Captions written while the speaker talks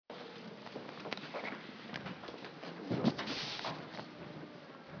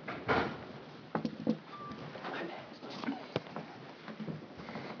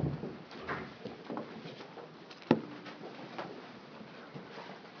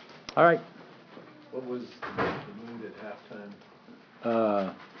All right. What was the mood at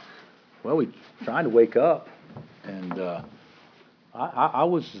halftime? Well, we trying to wake up, and I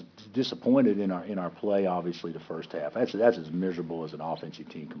was disappointed in our play. Obviously, the first half. That's as miserable as an offensive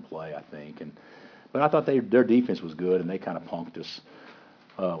team can play, I think. But I thought their defense was good, and they kind of punked us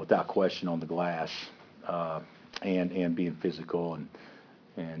without question on the glass, and being physical,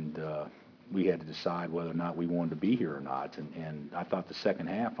 and we had to decide whether or not we wanted to be here or not. And I thought the second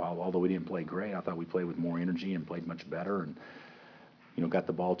half, although we didn't play great, I thought we played with more energy and played much better, and got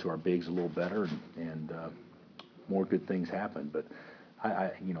the ball to our bigs a little better, and more good things happened. But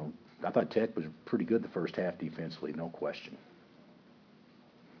I thought Tech was pretty good the first half defensively, no question.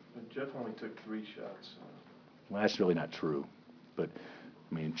 But Jeff only took 3 shots. Well, that's really not true, but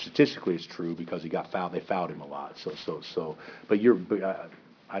I mean statistically it's true because he got fouled. They fouled him a lot. But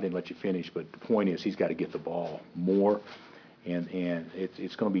I didn't let you finish. But the point is he's got to get the ball more, and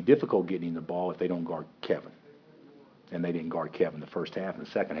it's going to be difficult getting him the ball if they don't guard Kevin. And they didn't guard Kevin the first half. In the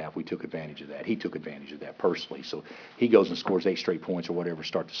second half, we took advantage of that. He took advantage of that personally. So he goes and scores 8 straight points or whatever,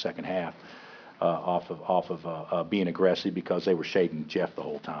 start the second half off of being aggressive because they were shading Jeff the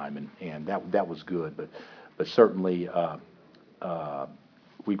whole time, and that was good. But certainly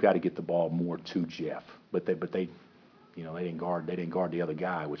we've got to get the ball more to Jeff. But they they didn't guard the other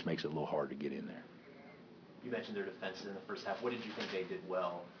guy, which makes it a little hard to get in there. You mentioned their defense in the first half. What did you think they did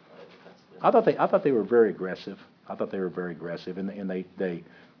well defensively? I thought they were very aggressive. I thought they were very aggressive, and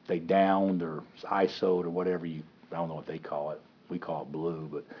they downed or ISO'd or whatever I don't know what they call it. We call it blue,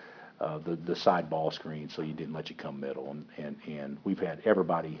 but the side ball screen, so you didn't let you come middle, and we've had a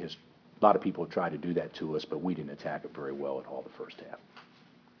lot of people have tried to do that to us, but we didn't attack it very well at all the first half.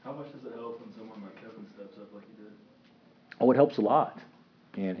 How much does it help when someone like Kevin steps up like he did? Oh, it helps a lot,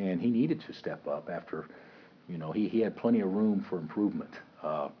 and he needed to step up after, he had plenty of room for improvement.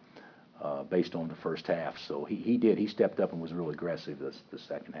 Based on the first half. So he did. He stepped up and was real aggressive the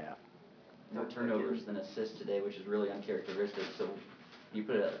second half. More turnovers than assists today, which is really uncharacteristic. So you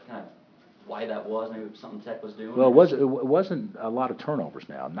put a kind of why that was, maybe something Tech was doing? Well, it wasn't a lot of turnovers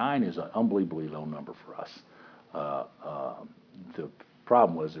now. 9 is an unbelievably low number for us. The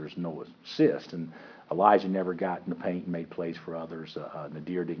problem was there's no assist, and Elijah never got in the paint and made plays for others.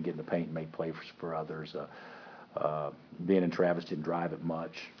 Nadir didn't get in the paint and make plays for others. Ben and Travis didn't drive it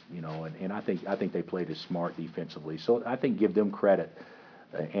much, and I think they played as smart defensively. So I think give them credit,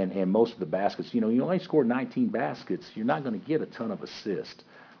 and most of the baskets, you only scored 19 baskets. You're not going to get a ton of assists.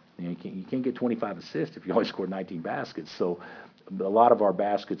 You can't get 25 assists if you only scored 19 baskets. So a lot of our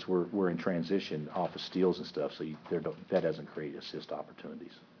baskets were in transition off of steals and stuff. So that doesn't create assist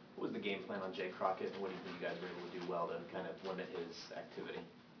opportunities. What was the game plan on Jay Crockett, and what do you think you guys were able to do well to kind of limit his activity?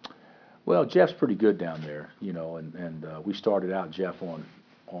 Well, Jeff's pretty good down there, and we started out Jeff on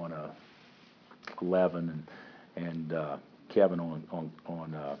 11 and Kevin on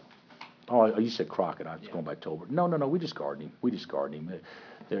oh, you said Crockett. I was going by Tolbert. No, we just guarded him. We just guarded him.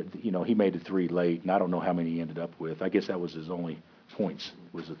 He made the 3 late, and I don't know how many he ended up with. I guess that was his only points,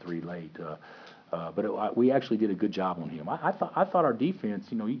 was the 3 late. But we actually did a good job on him. I thought our defense,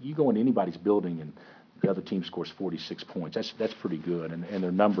 you go into anybody's building and the other team scores 46 points. That's pretty good, and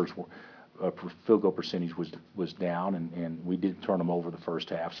their numbers were. Field goal percentage was down, and we didn't turn them over the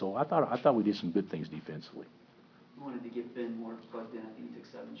first half. So I thought we did some good things defensively. You wanted to get Ben more plugged in. I think he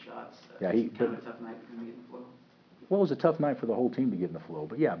took 7 shots. Yeah, kind of a tough night for him to get in the flow. Well, it was a tough night for the whole team to get in the flow.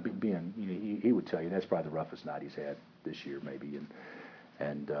 But yeah, Ben, he would tell you that's probably the roughest night he's had this year, maybe.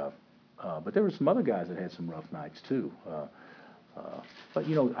 But there were some other guys that had some rough nights too. But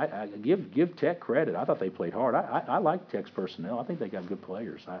I give Tech credit. I thought they played hard. I like Tech's personnel. I think they got good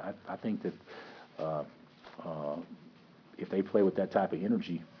players. I think that if they play with that type of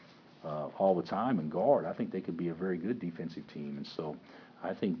energy all the time and guard, I think they could be a very good defensive team. And so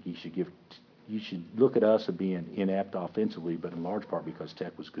I think you should look at us as being inept offensively, but in large part because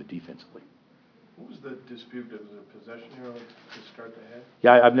Tech was good defensively. What was the dispute? Was it a possession arrow to start the half?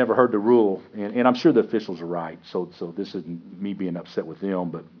 Yeah, I've never heard the rule, and I'm sure the officials are right. So this isn't me being upset with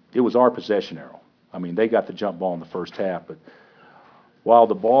them, but it was our possession arrow. I mean, they got the jump ball in the first half, but while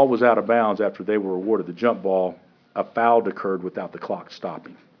the ball was out of bounds after they were awarded the jump ball, a foul occurred without the clock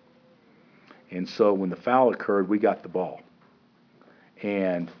stopping. And so when the foul occurred, we got the ball.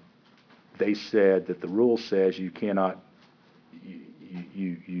 And they said that the rule says you cannot,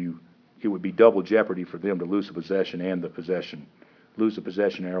 it would be double jeopardy for them to lose the possession and the possession, lose the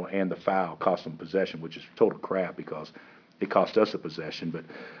possession arrow and the foul, cost them possession, which is total crap because it cost us a possession.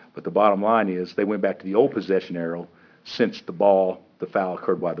 But the bottom line is they went back to the old possession arrow since the foul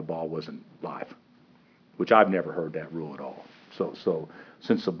occurred while the ball wasn't live, which I've never heard that rule at all. So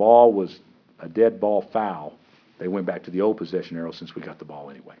since the ball was a dead ball foul, they went back to the old possession arrow since we got the ball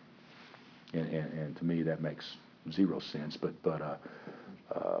anyway. And to me, that makes zero sense, but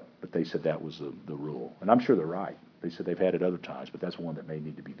they said that was the rule. And I'm sure they're right. They said they've had it other times, but that's one that may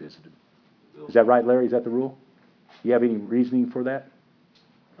need to be visited. Is that right, Larry? Is that the rule? You have any reasoning for that?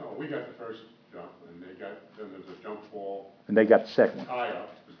 No, we got the first jump, and then there's a jump ball, And they got the second one. tie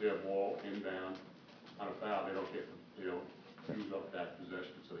up, is their ball, inbound, on a foul, they don't get, use up that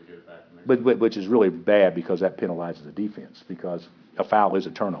possession, so they get it back. But which is really bad because that penalizes the defense, because a foul is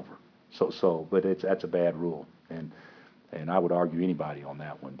a turnover. But that's a bad rule, and I would argue anybody on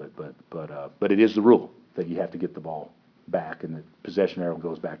that one, but it is the rule that you have to get the ball back, and the possession arrow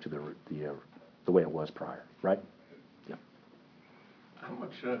goes back to the way it was prior, right? Yeah. How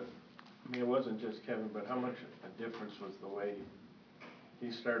much, I mean, it wasn't just Kevin, but how much a difference was the way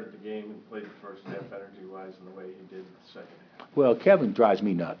he started the game and played the first half energy-wise and the way he did the second half? Well, Kevin drives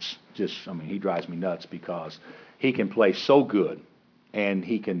me nuts. He drives me nuts because he can play so good, and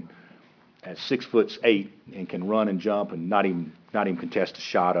he can, at 6'8", and can run and jump and not even contest a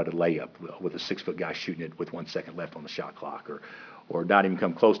shot at a layup with a 6-foot guy shooting it with 1 second left on the shot clock, or not even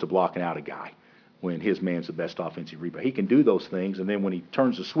come close to blocking out a guy when his man's the best offensive rebounder. He can do those things, and then when he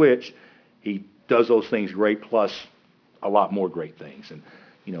turns the switch, he does those things great plus a lot more great things. And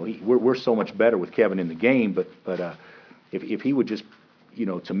we're so much better with Kevin in the game, but if he would just,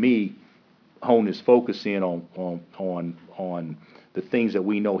 to me, hone his focus in on the things that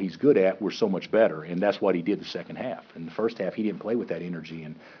we know he's good at, we're so much better, and that's what he did the second half. In the first half, he didn't play with that energy,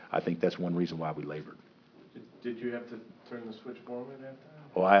 and I think that's one reason why we labored. Did you have to turn the switch for him at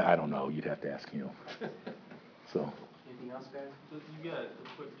halftime? Well, I don't know. You'd have to ask him. So. Anything else, guys? You got a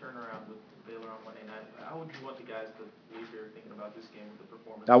quick turnaround with Baylor on Monday night. How would you want the guys to leave here thinking about this game with the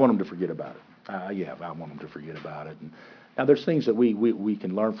performance? I want them to forget about it. Yeah, I want them to forget about it. And now, there's things that we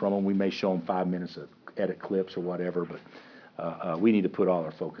can learn from them. We may show them 5 minutes of edit clips or whatever, but we need to put all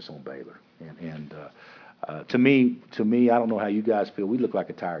our focus on Baylor. And to me, I don't know how you guys feel. We look like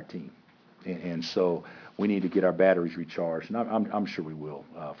a tired team, and so we need to get our batteries recharged. And I'm sure we will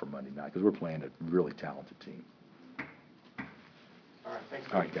for Monday night, because we're playing a really talented team. All right,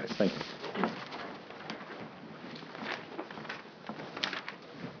 thanks. All right, guys, thank you.